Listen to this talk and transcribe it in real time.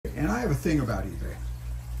and I have a thing about eBay.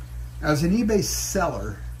 As an eBay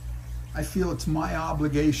seller, I feel it's my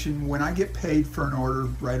obligation when I get paid for an order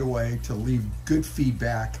right away to leave good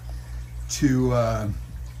feedback to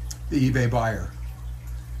the eBay buyer.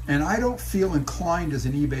 And I don't feel inclined as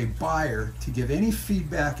an eBay buyer to give any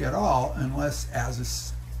feedback at all unless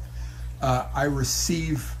I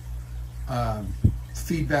receive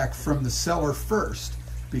feedback from the seller first,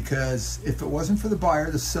 because if it wasn't for the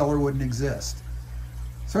buyer, the seller wouldn't exist.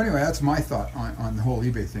 So anyway, that's my thought on the whole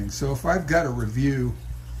eBay thing. So if I've got a review,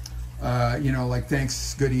 you know, like,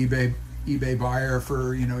 thanks, good eBay buyer,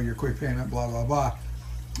 for, you know, your quick payment, blah, blah, blah.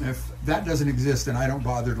 If that doesn't exist, then I don't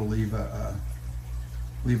bother to leave a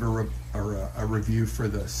review for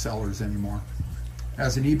the sellers anymore.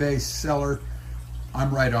 As an eBay seller,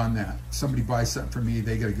 I'm right on that. Somebody buys something from me,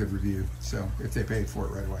 they get a good review, so if they paid for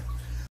it right away.